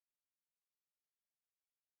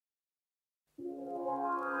Hey,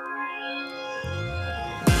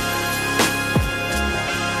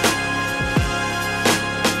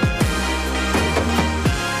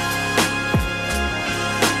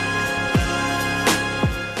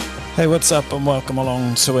 what's up, and welcome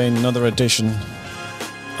along to another edition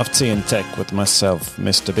of Tea and Tech with myself,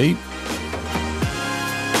 Mr. B.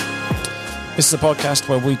 This is a podcast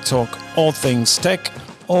where we talk all things tech,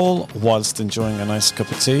 all whilst enjoying a nice cup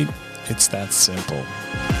of tea. It's that simple.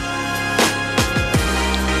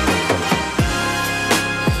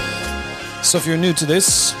 So if you're new to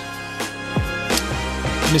this,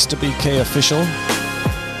 Mr. BK Official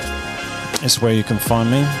is where you can find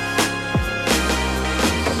me.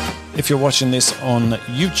 If you're watching this on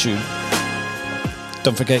YouTube,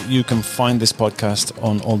 don't forget you can find this podcast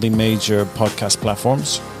on all the major podcast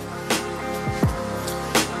platforms.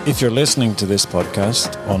 If you're listening to this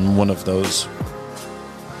podcast on one of those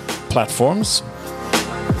platforms,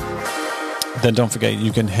 then don't forget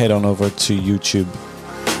you can head on over to YouTube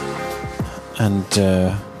and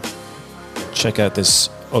check out this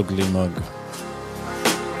ugly mug.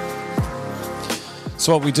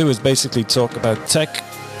 So what we do is basically talk about tech,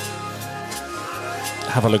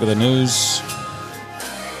 have a look at the news,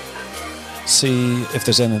 see if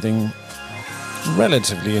there's anything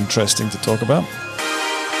relatively interesting to talk about.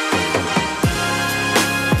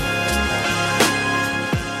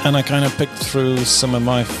 And I kind of picked through some of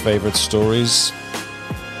my favorite stories.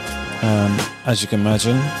 As you can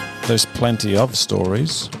imagine, there's plenty of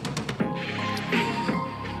stories.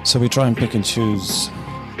 So we try and pick and choose.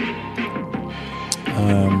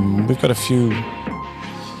 We've got a few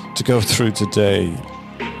to go through today.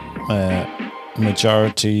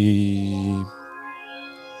 Majority,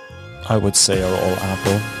 I would say, are all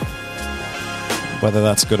Apple. Whether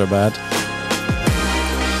that's good or bad.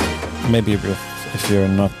 Maybe if you're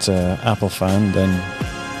not an Apple fan, then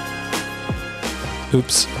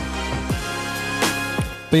oops.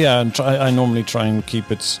 But yeah, I normally try and keep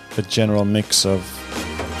it a general mix of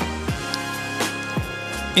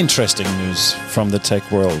interesting news from the tech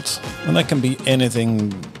world. And that can be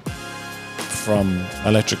anything from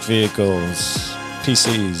electric vehicles,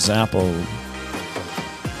 PCs, Apple,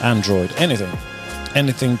 Android,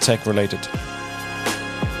 anything tech related.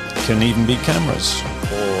 Can even be cameras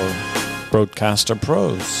or Broadcaster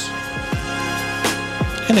Pros,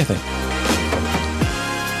 anything.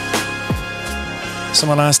 So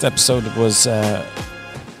my last episode was I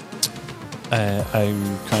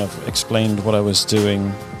kind of explained what I was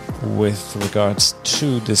doing with regards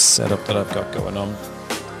to this setup that I've got going on.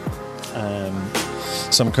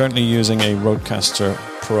 So I'm currently using a Rodecaster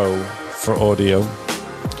Pro for audio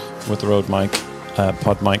with the Rode mic,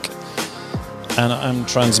 pod mic, and I'm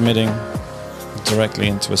transmitting directly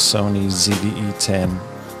into a Sony ZV-E10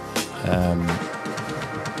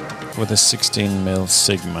 with a 16mm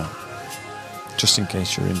Sigma, just in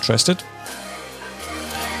case you're interested.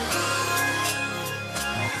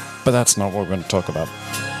 But that's not what we're going to talk about.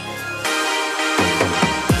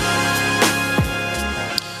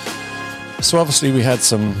 So obviously we had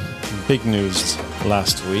some big news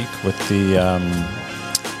last week with the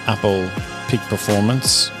Apple Peak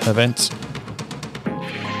Performance event.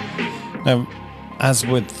 Now, as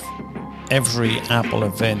with every Apple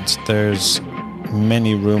event, there's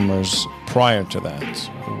many rumors prior to that,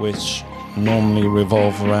 which normally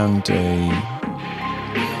revolve around a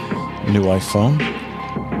new iPhone,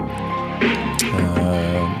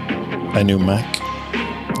 a new Mac,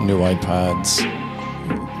 new iPads.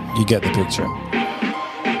 You get the picture.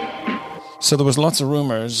 So there was lots of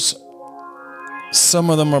rumors. Some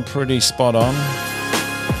of them are pretty spot on,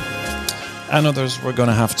 and others we're going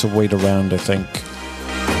to have to wait around, I think.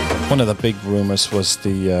 One of the big rumors was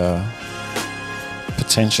the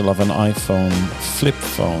potential of an iPhone flip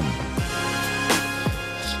phone.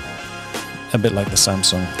 A bit like the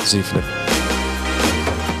Samsung Z Flip.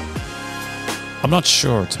 I'm not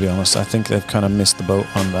sure, to be honest. I think they've kind of missed the boat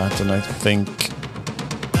on that, and I think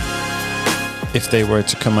if they were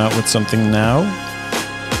to come out with something now,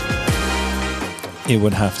 it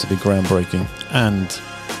would have to be groundbreaking and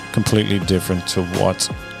completely different to what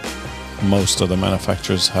most other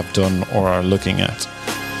manufacturers have done or are looking at.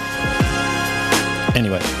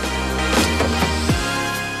 Anyway,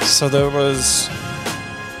 so there was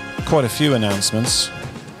quite a few announcements.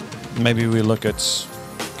 Maybe we look at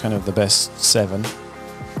kind of the best 7,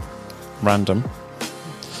 random.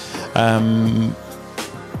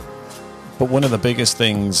 But one of the biggest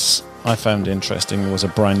things I found interesting was a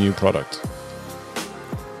brand new product.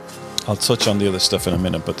 I'll touch on the other stuff in a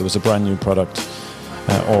minute, but there was a brand new product,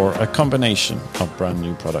 or a combination of brand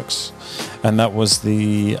new products. And that was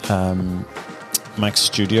the Mac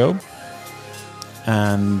Studio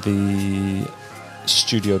and the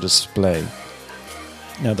Studio Display.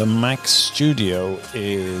 Now the Mac Studio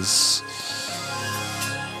is,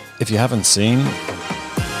 if you haven't seen,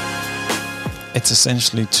 it's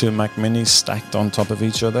essentially two Mac Minis stacked on top of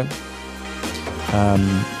each other.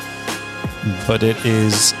 But it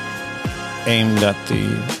is aimed at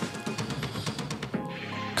the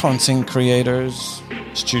content creators,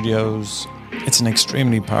 studios. It's an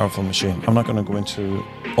extremely powerful machine. I'm not going to go into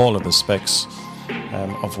all of the specs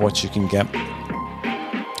of what you can get,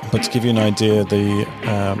 but to give you an idea, the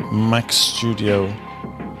Mac Studio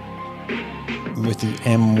with the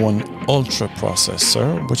M1 Ultra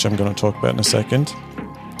processor, which I'm going to talk about in a second,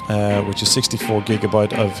 which is 64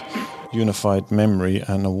 gigabyte of unified memory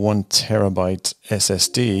and a 1 terabyte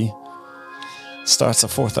SSD, starts at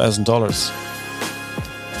 $4,000.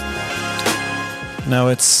 Now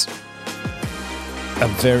it's a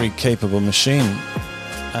very capable machine,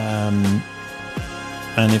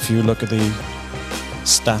 and if you look at the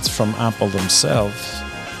stats from Apple themselves,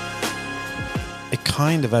 it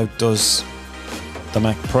kind of outdoes the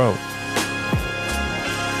Mac Pro,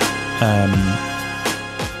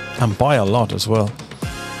 and by a lot as well.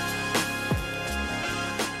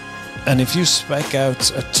 And if you spec out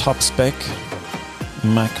a top spec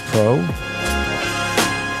Mac Pro,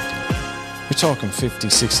 you're talking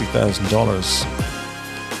 $50,000-$60,000.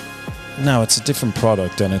 Now it's a different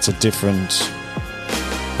product and it's a different,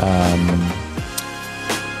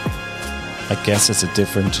 I guess it's a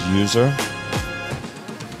different user.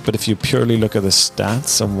 But if you purely look at the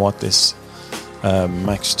stats and what this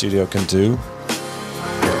Mac Studio can do,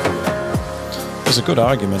 there's a good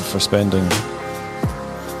argument for spending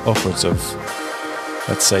upwards of,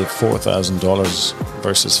 let's say, $4,000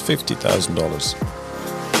 versus $50,000.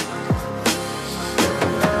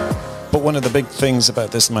 But one of the big things about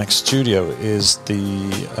this Mac Studio is the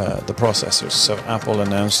processors. So Apple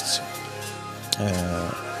announced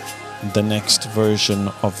the next version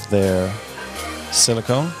of their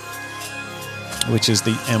Silicon, which is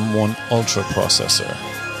the M1 Ultra processor.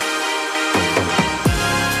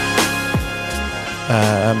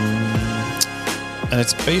 And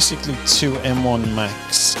it's basically two M1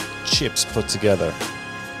 Max chips put together,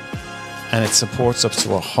 and it supports up to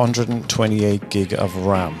 128 gig of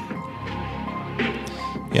RAM.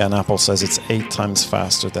 Yeah, and Apple says it's 8 times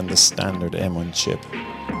faster than the standard M1 chip.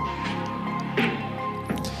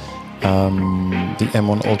 The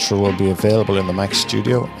M1 Ultra will be available in the Mac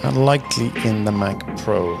Studio and likely in the Mac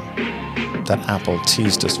Pro that Apple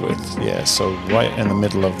teased us with. Yeah, so right in the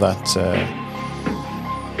middle of that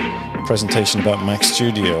presentation about Mac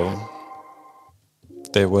Studio,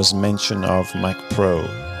 there was mention of Mac Pro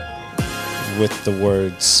with the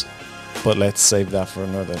words, but let's save that for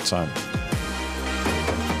another time.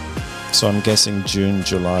 So I'm guessing June,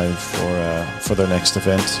 July for their next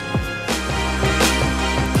event.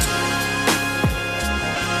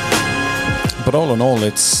 But all in all,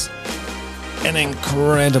 it's an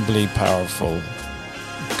incredibly powerful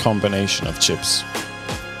combination of chips.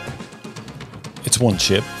 It's one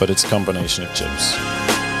chip, but it's a combination of chips.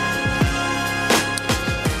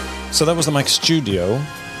 So that was the Mac Studio.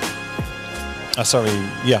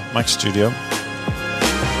 Mac Studio.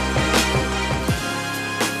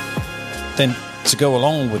 Then to go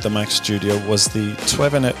along with the Mac Studio was the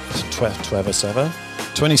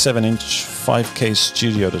 27-inch 5K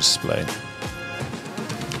Studio Display,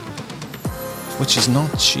 which is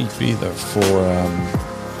not cheap either for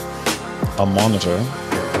a monitor.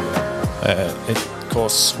 It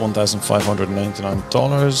costs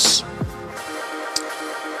 $1,599.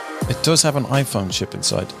 It does have an iPhone chip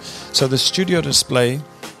inside. So the Studio Display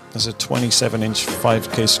is a 27-inch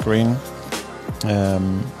 5K screen.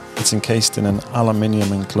 It's encased in an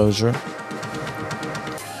aluminium enclosure.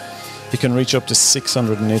 It can reach up to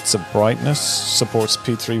 600 nits of brightness, supports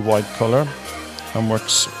P3 wide color, and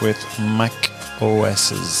works with Mac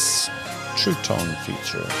OS's True Tone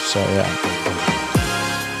feature. So yeah.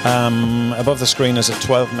 Above the screen is a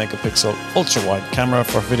 12 megapixel ultra-wide camera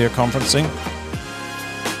for video conferencing,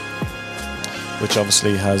 which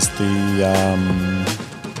obviously has the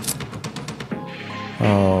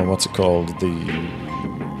what's it called? The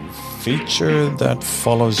feature that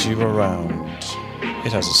follows you around.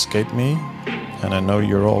 It has escaped me, and I know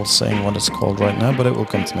you're all saying what it's called right now, but it will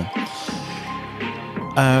come to me.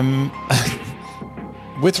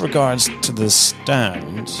 With regards to the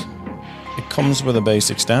stand, it comes with a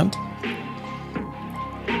basic stand.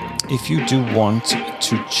 If you do want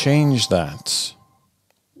to change that,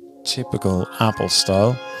 typical Apple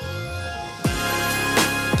style,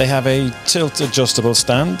 they have a tilt adjustable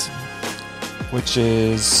stand, which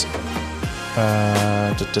is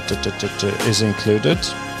is included.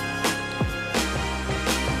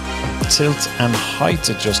 Tilt and height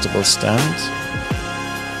adjustable stand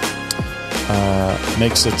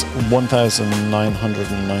makes it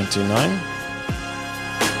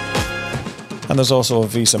 $1,999, and there's also a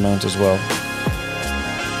Visa mount as well.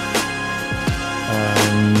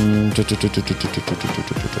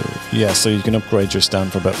 Yeah, so you can upgrade your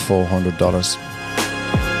stand for about $400.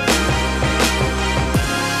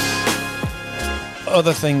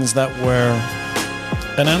 Other things that were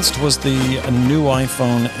announced was the new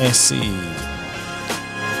iPhone SE,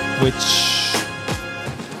 which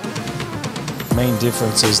main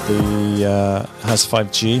difference is the has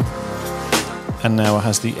 5G, and now it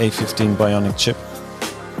has the A15 Bionic chip,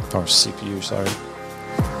 or CPU, sorry.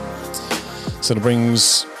 So it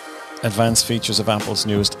brings advanced features of Apple's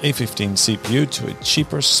newest A15 CPU to a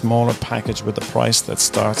cheaper, smaller package with a price that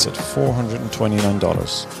starts at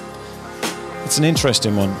 $429. It's an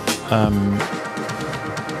interesting one.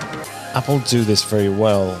 Apple do this very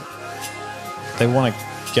well. They want to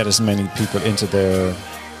get as many people into their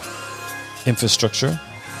infrastructure,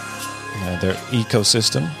 their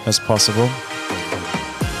ecosystem as possible.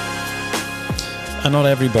 And not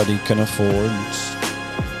everybody can afford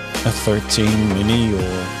a 13 mini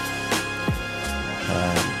or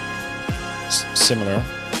similar.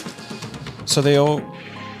 So they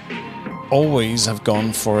always have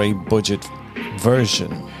gone for a budget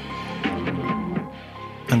version.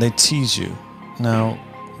 And they tease you. Now,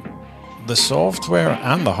 the software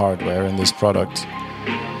and the hardware in this product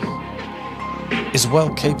is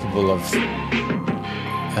well capable of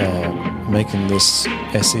making this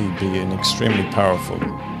SE be an extremely powerful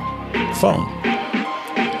phone.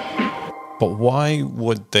 But why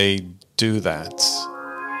would they do that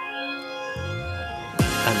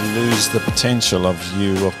and lose the potential of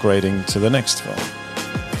you upgrading to the next phone?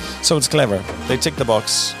 So it's clever. They tick the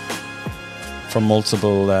box for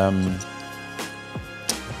multiple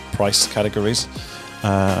price categories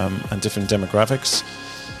and different demographics.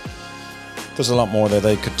 There's a lot more that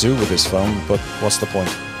they could do with this phone, but what's the point?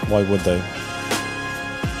 Why would they?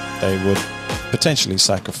 They would potentially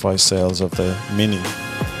sacrifice sales of the Mini.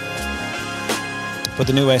 But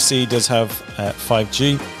the new SE does have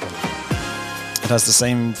 5G. It has the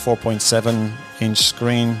same 4.7-inch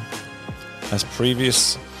screen as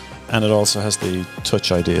previous, and it also has the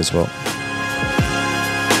Touch ID as well.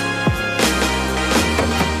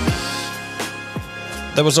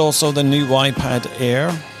 There was also the new iPad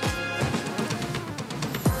Air,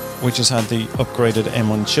 which has had the upgraded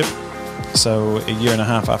M1 chip. So a year and a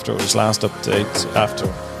half after its last update,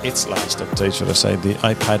 should I say, the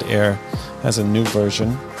iPad Air has a new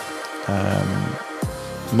version.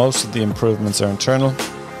 Most of the improvements are internal.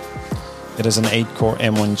 It has an 8-core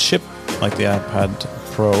M1 chip, like the iPad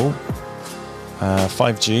Pro,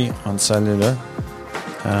 5G on cellular,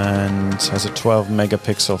 and has a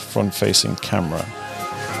 12-megapixel front-facing camera.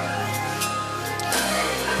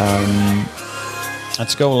 And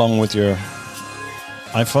to go along with your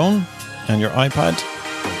iPhone and your iPad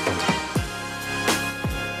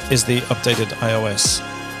is the updated iOS.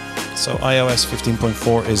 So iOS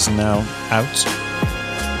 15.4 is now out.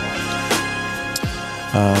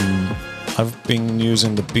 I've been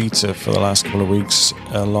using the beta for the last couple of weeks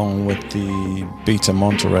along with the beta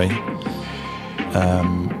Monterey.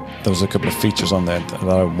 There was a couple of features on there that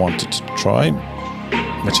I wanted to try,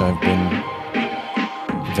 which I've been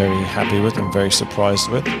very happy with and very surprised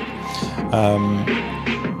with.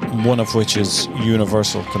 One of which is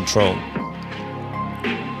universal control.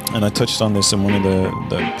 And I touched on this in one of the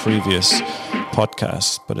previous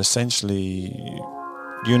podcasts, but essentially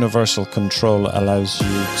universal control allows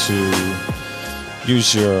you to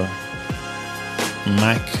use your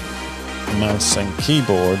Mac mouse and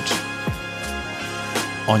keyboard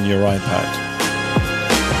on your iPad,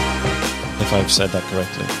 if I've said that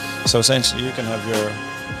correctly. So essentially you can have your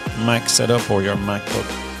Mac setup or your MacBook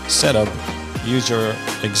setup, use your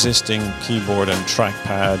existing keyboard and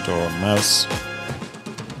trackpad or mouse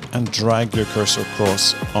and drag your cursor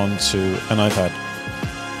across onto an iPad.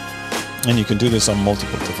 And you can do this on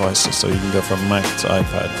multiple devices, so you can go from Mac to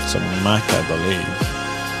iPad. So Mac, I believe.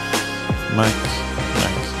 Mac,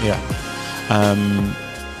 yeah.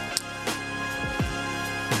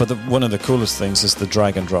 But one of the coolest things is the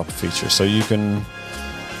drag and drop feature. So you can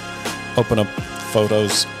open up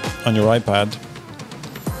Photos on your iPad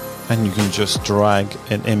and you can just drag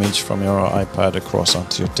an image from your iPad across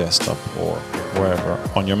onto your desktop or wherever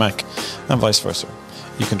on your Mac, and vice versa.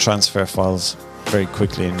 You can transfer files very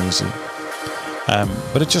quickly and easily.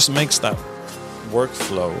 But it just makes that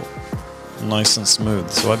workflow nice and smooth.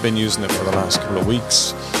 So I've been using it for the last couple of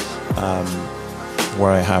weeks.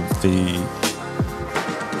 where I have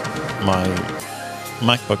my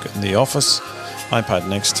MacBook in the office, iPad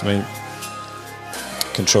next to me,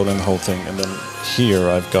 controlling the whole thing, and then here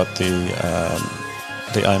I've got the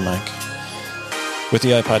iMac with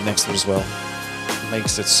the iPad next to it as well. It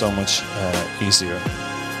makes it so much easier.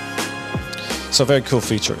 So very cool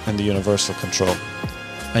feature in the universal control,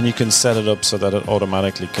 and you can set it up so that it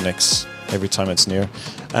automatically connects every time it's near,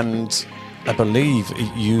 and I believe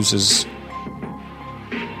it uses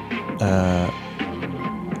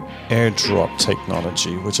AirDrop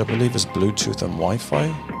technology, which I believe is Bluetooth and Wi-Fi,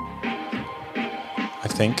 I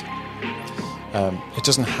think. It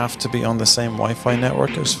doesn't have to be on the same Wi-Fi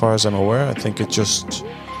network as far as I'm aware. I think it just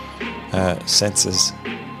senses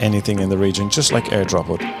anything in the region, just like AirDrop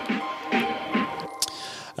would.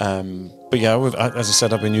 But yeah, as I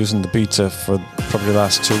said, I've been using the beta for probably the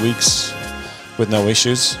last 2 weeks with no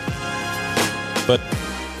issues, but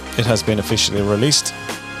it has been officially released.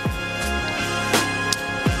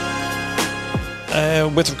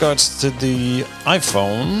 With regards to the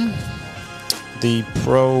iPhone, the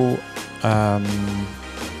Pro,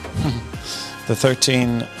 the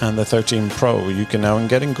 13 and the 13 Pro, you can now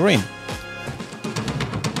get in green.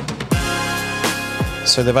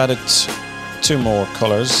 So they've added 2 more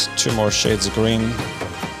colors, 2 more shades of green.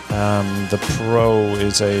 The Pro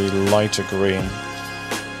is a lighter green.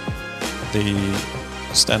 The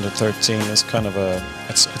standard 13 is kind of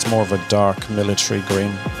it's more of a dark military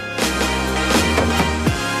green.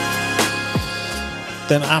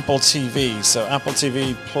 Then Apple TV. So Apple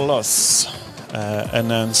TV Plus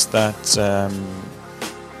announced that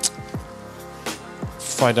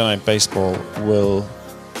Friday Night Baseball will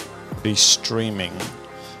be streaming.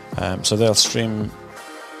 So they'll stream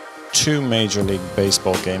 2 Major League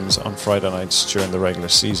Baseball games on Friday nights during the regular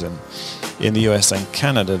season. In the US and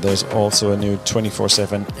Canada, there's also a new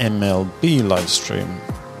 24/7 MLB live stream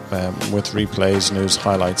with replays, news,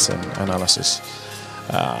 highlights, and analysis.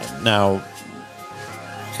 Now,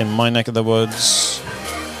 in my neck of the woods,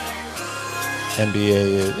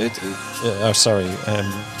 NBA,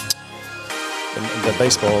 the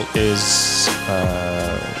baseball is,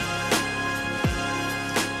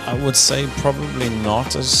 I would say, probably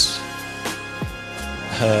not as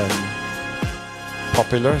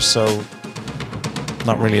popular, so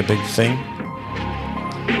not really a big thing.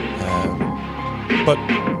 But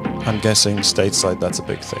I'm guessing stateside that's a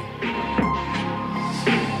big thing.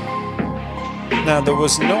 Now, there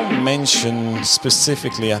was no mention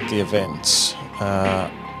specifically at the event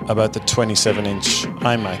about the 27-inch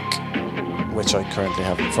iMac, which I currently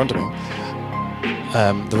have in front of me.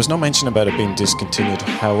 There was no mention about it being discontinued.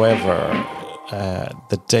 However,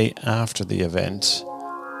 the day after the event,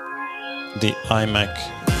 the iMac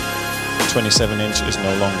 27-inch is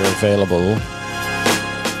no longer available.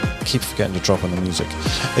 I keep forgetting to drop on the music.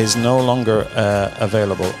 Is no longer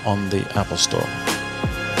available on the Apple Store.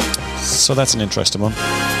 So that's an interesting one.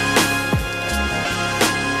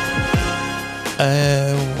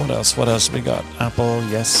 What else we got? Apple,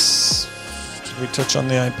 yes. Did we touch on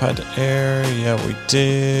the iPad Air? Yeah, we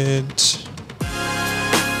did.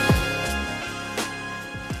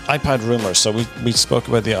 iPad rumors. So we spoke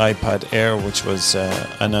about the iPad Air, which was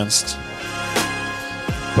announced.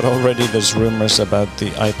 But already there's rumors about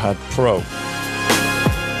the iPad Pro.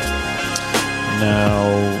 Now,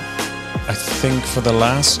 I think for the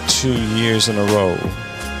last 2 years in a row,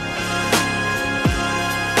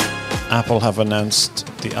 Apple have announced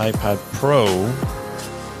the iPad Pro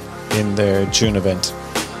in their June event.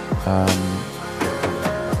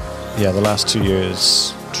 The last 2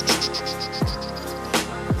 years.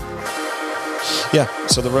 Yeah,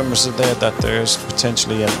 so the rumors are there that there's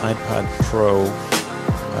potentially an iPad Pro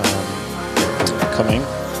coming.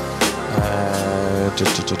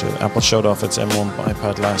 Apple showed off its M1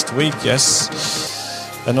 iPad last week, yes.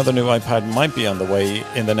 Another new iPad might be on the way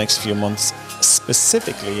in the next few months,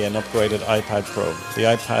 specifically an upgraded iPad Pro. The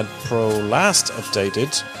iPad Pro last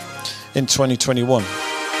updated in 2021.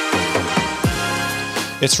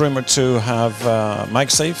 It's rumored to have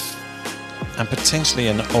MagSafe and potentially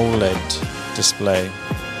an OLED display.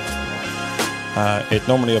 It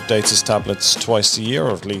normally updates its tablets twice a year,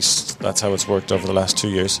 or at least that's how it's worked over the last 2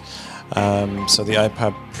 years. So the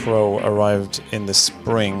iPad Pro arrived in the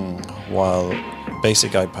spring, while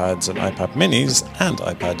basic iPads and iPad Minis and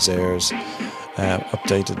iPad Airs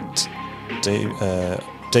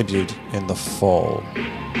debuted in the fall.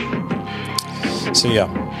 So yeah,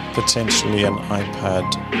 potentially an iPad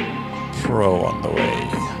Pro on the way.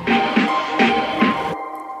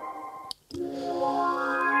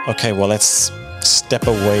 Okay, well, let's step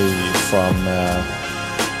away from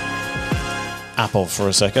Apple for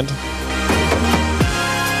a second.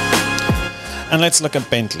 And let's look at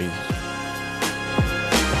Bentley.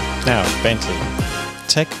 Now, Bentley.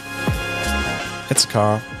 Tech. It's a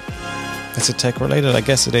car. Is it tech related? I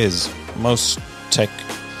guess it is. Most tech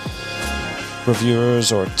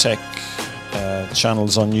reviewers or tech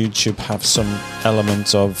channels on YouTube have some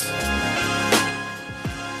element of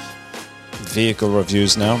vehicle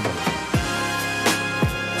reviews now.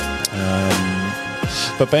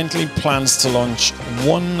 But Bentley plans to launch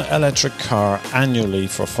one electric car annually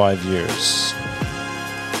for 5 years.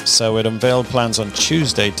 So it unveiled plans on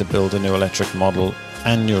Tuesday to build a new electric model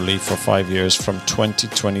annually for 5 years from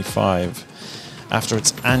 2025, after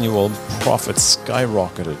its annual profits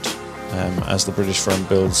skyrocketed as the British firm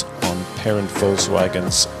builds on parent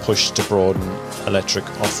Volkswagen's push to broaden electric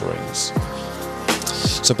offerings.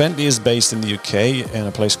 So Bentley is based in the UK in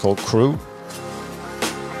a place called Crewe,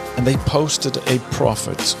 and they posted a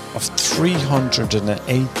profit of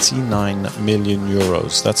 389 million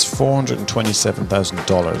euros. That's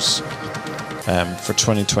 $427,000 for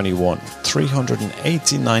 2021.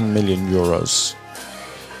 389 million euros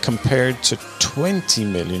compared to 20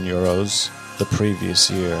 million euros the previous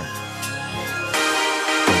year.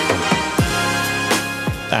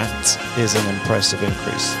 That is an impressive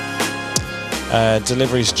increase.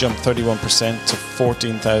 Deliveries jumped 31% to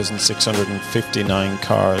 14,659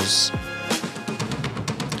 cars.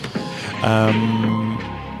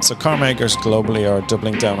 So car makers globally are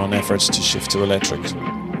doubling down on efforts to shift to electric.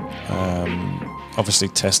 Obviously,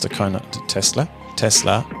 Tesla kind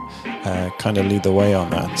of lead the way on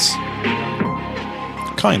that.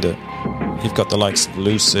 Kind of. You've got the likes of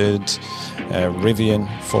Lucid, Rivian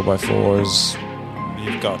 4x4s.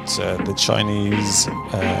 You've got the Chinese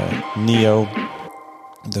NIO.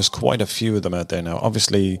 There's quite a few of them out there now.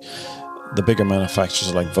 Obviously, the bigger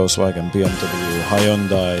manufacturers like Volkswagen, BMW,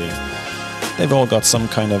 Hyundai, they've all got some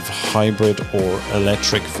kind of hybrid or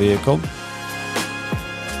electric vehicle.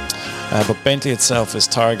 But Bentley itself is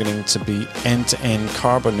targeting to be end-to-end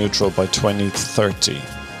carbon neutral by 2030,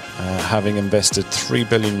 having invested 3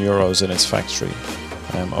 billion euros in its factory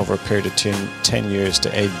over a period of 10 years to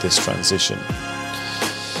aid this transition.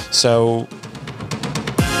 So,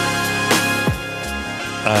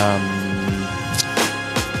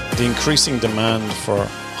 the increasing demand for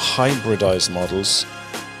hybridized models,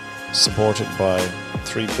 supported by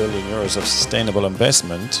 3 billion euros of sustainable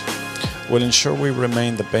investment, will ensure we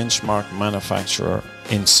remain the benchmark manufacturer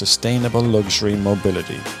in sustainable luxury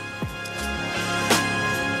mobility.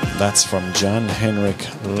 That's from Jan-Henrik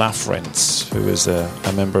Lafrentz, who is a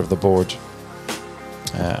member of the board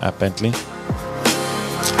at Bentley.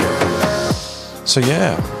 So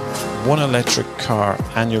yeah, one electric car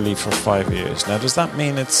annually for 5 years. Now, does that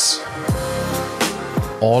mean it's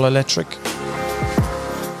all electric?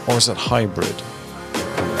 Or is it hybrid?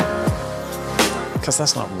 Because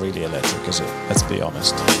that's not really electric, is it? Let's be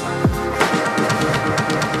honest.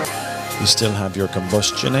 You still have your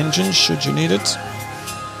combustion engine, should you need it.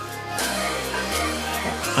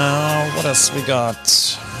 What else we got?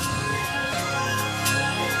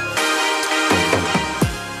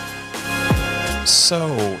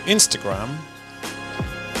 So, Instagram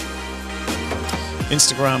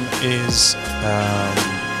is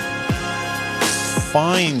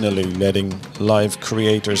finally letting live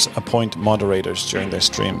creators appoint moderators during their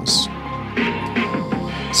streams.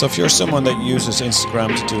 So if you're someone that uses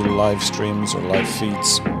Instagram to do live streams or live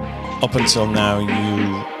feeds, up until now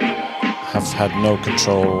you have had no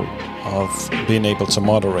control of being able to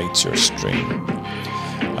moderate your stream.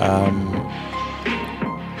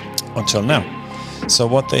 Until now. So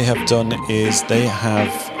what they have done is they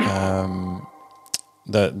have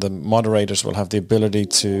the moderators will have the ability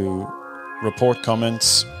to report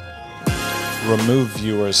comments, remove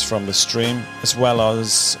viewers from the stream, as well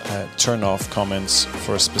as turn off comments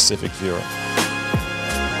for a specific viewer.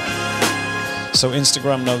 So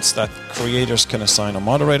Instagram notes that creators can assign a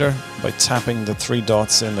moderator by tapping the 3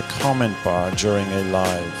 dots in the comment bar during a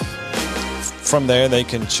live. From there, they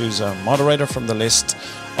can choose a moderator from the list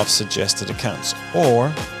of suggested accounts, or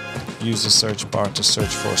use the search bar to search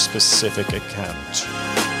for a specific account.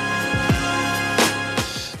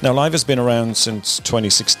 Now, Live has been around since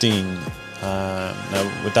 2016. Now,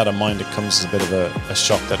 with that in mind, it comes as a bit of a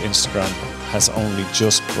shock that Instagram has only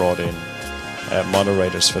just brought in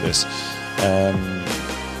moderators for this.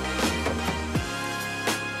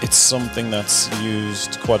 It's something that's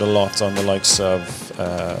used quite a lot on the likes of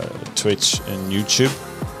Twitch and YouTube.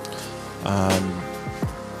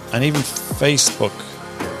 And even Facebook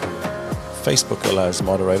allows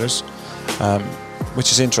moderators,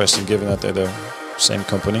 which is interesting given that they're the same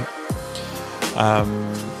company.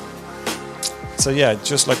 So yeah,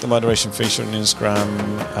 just like the moderation feature on Instagram,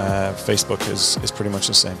 Facebook is pretty much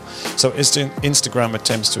the same. So Instagram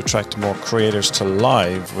attempts to attract more creators to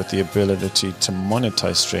live with the ability to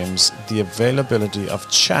monetize streams. The availability of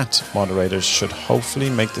chat moderators should hopefully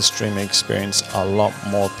make the streaming experience a lot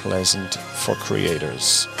more pleasant for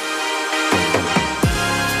creators.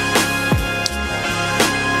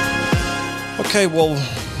 Okay, well,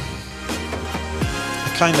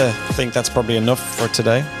 I kind of think that's probably enough for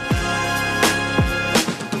today.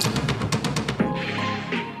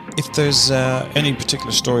 If there's any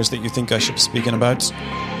particular stories that you think I should be speaking about,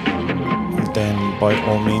 then by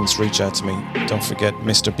all means reach out to me. Don't forget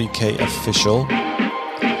Mr. BK Official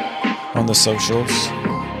on the socials.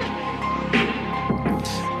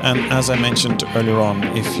 And as I mentioned earlier on,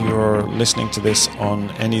 if you're listening to this on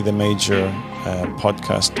any of the major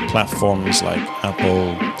podcast platforms like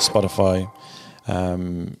Apple, Spotify,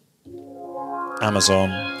 Amazon,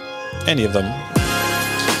 any of them,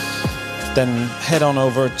 then head on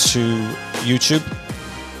over to YouTube,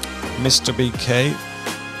 Mr. BK,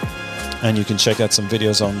 and you can check out some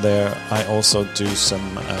videos on there. I also do some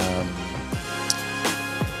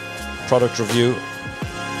product review,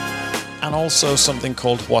 and also something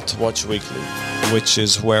called What to Watch Weekly, which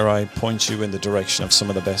is where I point you in the direction of some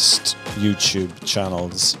of the best YouTube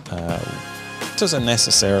channels. It doesn't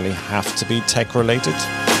necessarily have to be tech related,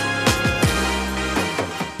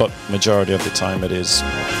 but majority of the time it is.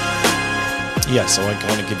 Yeah, so I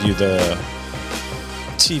kind of give you the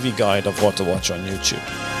TV guide of what to watch on YouTube.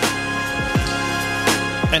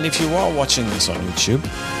 And if you are watching this on YouTube,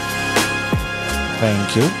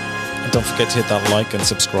 thank you. And don't forget to hit that like and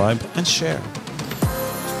subscribe and share.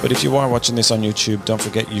 But if you are watching this on YouTube, don't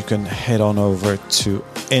forget you can head on over to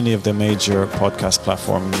any of the major podcast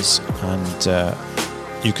platforms and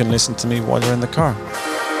you can listen to me while you're in the car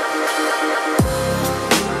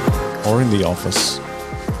or in the office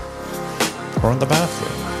or in the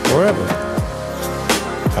bathroom, wherever.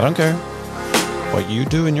 I don't care. What you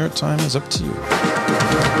do in your time is up to you.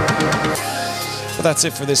 But that's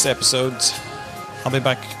it for this episode. I'll be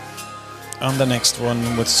back on the next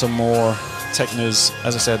one with some more tech news.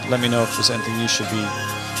 As I said, let me know if there's anything you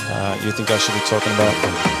think I should be talking about.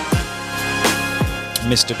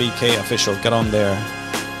 Mr. BK Official, get on there.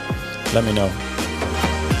 Let me know.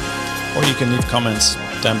 Or you can leave comments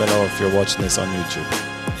down below if you're watching this on YouTube.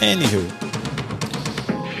 Anywho,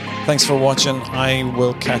 thanks for watching. I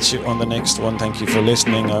will catch you on the next one. Thank you for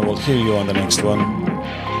listening. I will hear you on the next one.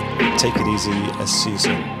 Take it easy. See you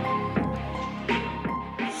soon.